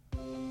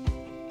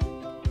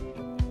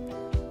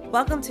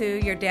Welcome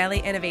to your Daily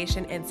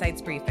Innovation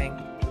Insights Briefing.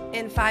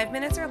 In 5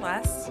 minutes or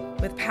less,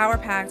 with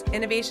power-packed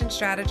innovation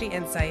strategy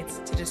insights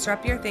to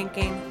disrupt your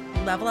thinking,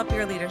 level up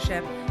your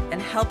leadership,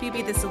 and help you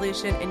be the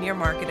solution in your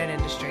market and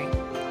industry.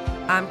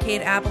 I'm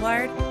Kate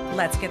Abelard.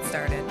 Let's get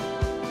started.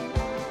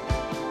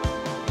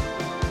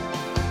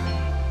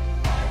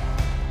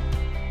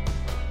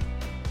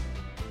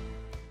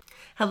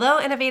 Hello,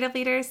 innovative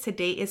leaders.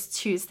 Today is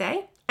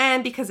Tuesday,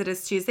 and because it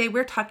is Tuesday,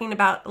 we're talking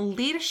about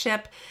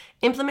leadership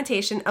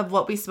implementation of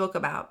what we spoke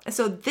about.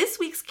 So this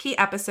week's key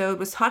episode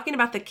was talking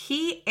about the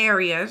key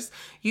areas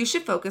you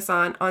should focus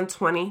on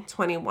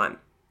 2021.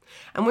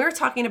 And we were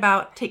talking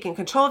about taking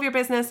control of your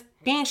business,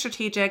 being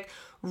strategic,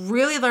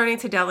 really learning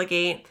to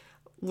delegate,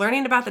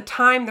 learning about the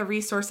time, the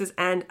resources,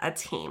 and a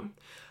team.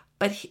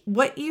 But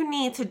what you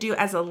need to do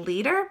as a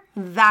leader,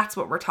 that's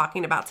what we're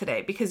talking about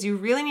today, because you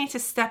really need to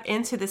step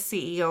into the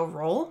CEO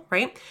role,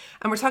 right?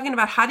 And we're talking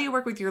about how do you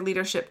work with your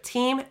leadership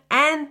team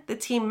and the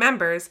team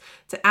members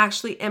to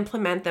actually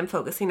implement them,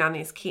 focusing on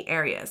these key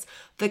areas.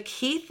 The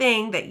key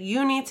thing that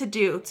you need to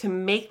do to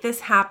make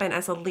this happen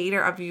as a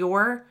leader of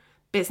your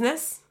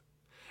business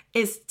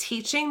is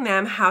teaching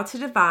them how to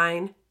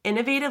define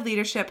innovative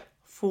leadership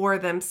for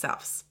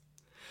themselves.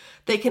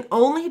 They can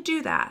only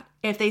do that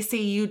if they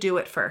see you do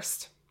it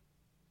first.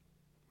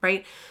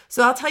 Right?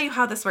 So I'll tell you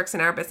how this works in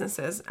our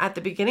businesses. At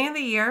the beginning of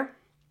the year,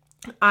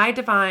 I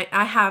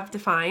have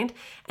defined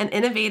an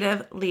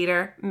innovative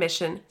leader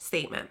mission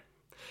statement.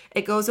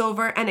 It goes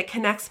over and it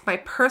connects my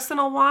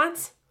personal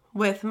wants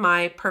with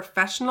my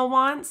professional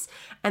wants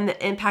and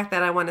the impact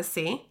that I want to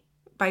see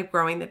by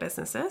growing the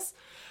businesses.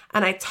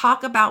 And I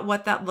talk about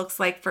what that looks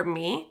like for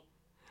me.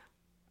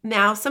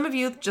 Now, some of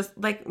you, just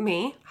like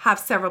me, have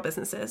several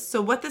businesses.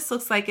 So what this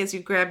looks like is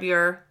you grab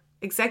your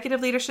executive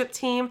leadership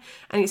team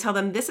and you tell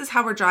them this is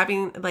how we're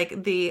driving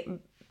the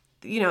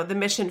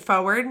mission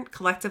forward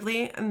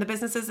collectively in the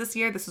businesses this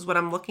year. This is what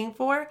I'm looking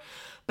for.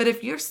 But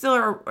if you're still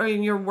or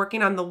you're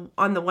working on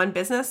the one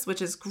business,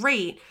 which is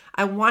great,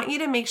 I want you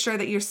to make sure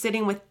that you're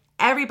sitting with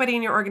everybody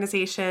in your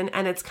organization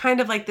and it's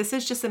kind of like this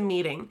is just a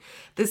meeting.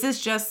 This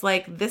is just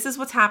like this is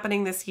what's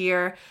happening this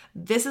year.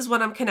 This is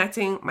what I'm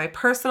connecting my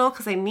personal,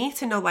 because I need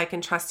to know, like,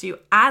 and trust you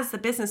as the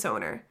business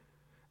owner.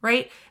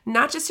 Right?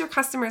 Not just your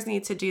customers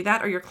need to do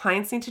that or your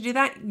clients need to do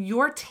that.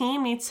 Your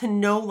team needs to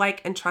know,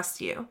 like, and trust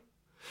you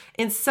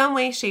in some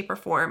way, shape, or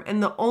form.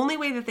 And the only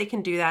way that they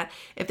can do that,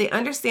 if they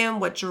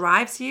understand what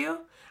drives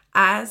you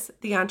as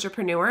the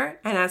entrepreneur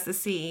and as the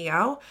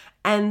CEO,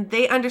 and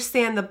they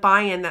understand the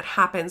buy-in that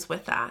happens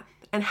with that.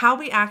 And how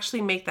we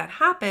actually make that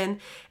happen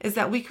is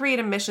that we create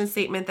a mission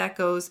statement that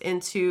goes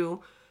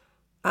into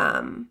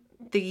the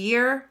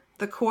year,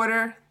 the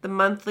quarter, the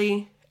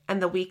monthly,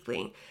 and the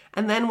weekly.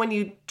 And then when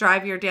you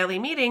drive your daily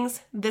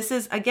meetings, this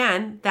is,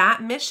 again,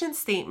 that mission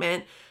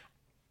statement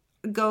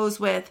goes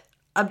with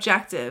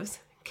objectives,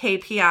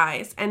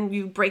 KPIs, and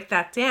you break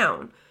that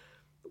down.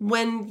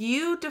 When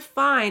you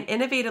define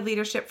innovative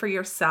leadership for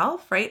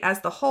yourself, right,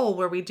 as the whole,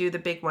 where we do the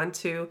big 1,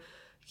 2,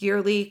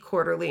 yearly,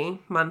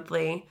 quarterly,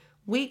 monthly,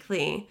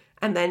 weekly,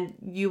 and then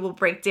you will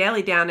break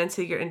daily down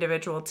into your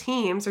individual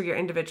teams or your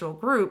individual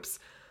groups,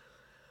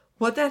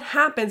 what that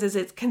happens is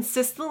it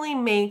consistently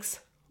makes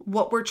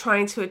what we're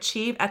trying to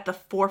achieve at the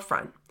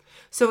forefront.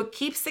 So it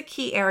keeps the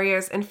key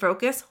areas in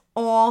focus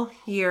all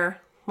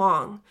year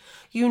long.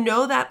 You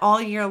know that all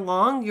year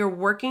long, you're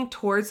working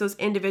towards those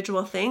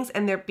individual things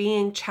and they're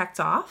being checked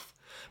off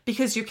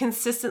because you're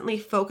consistently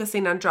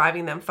focusing on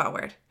driving them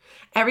forward.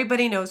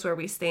 Everybody knows where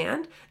we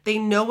stand. They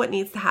know what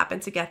needs to happen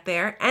to get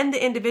there, and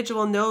the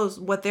individual knows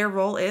what their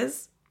role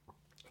is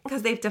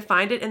because they've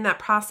defined it in that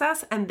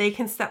process, and they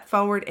can step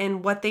forward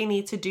in what they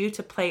need to do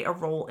to play a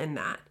role in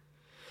that.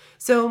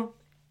 So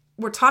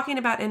we're talking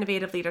about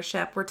innovative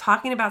leadership. We're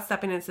talking about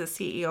stepping into the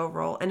CEO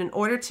role. And in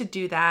order to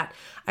do that,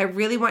 I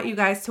really want you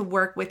guys to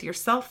work with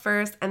yourself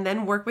first and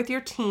then work with your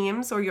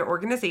teams or your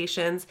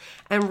organizations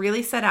and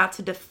really set out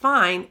to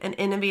define an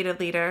innovative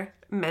leader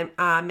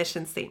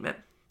mission statement.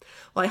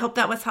 Well, I hope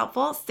that was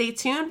helpful. Stay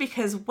tuned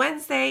because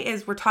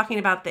Wednesday we're talking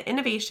about the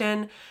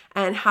innovation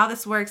and how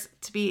this works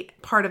to be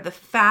part of the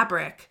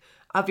fabric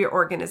of your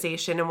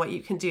organization and what you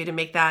can do to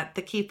make that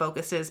the key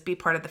focus is be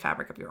part of the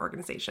fabric of your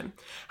organization.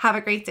 Have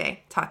a great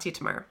day. Talk to you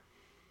tomorrow.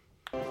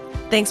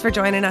 Thanks for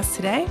joining us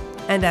today.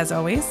 And as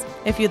always,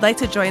 if you'd like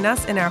to join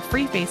us in our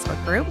free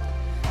Facebook group,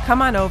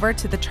 come on over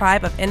to the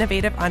Tribe of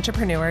Innovative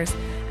Entrepreneurs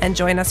and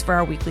join us for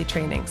our weekly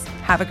trainings.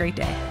 Have a great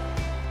day.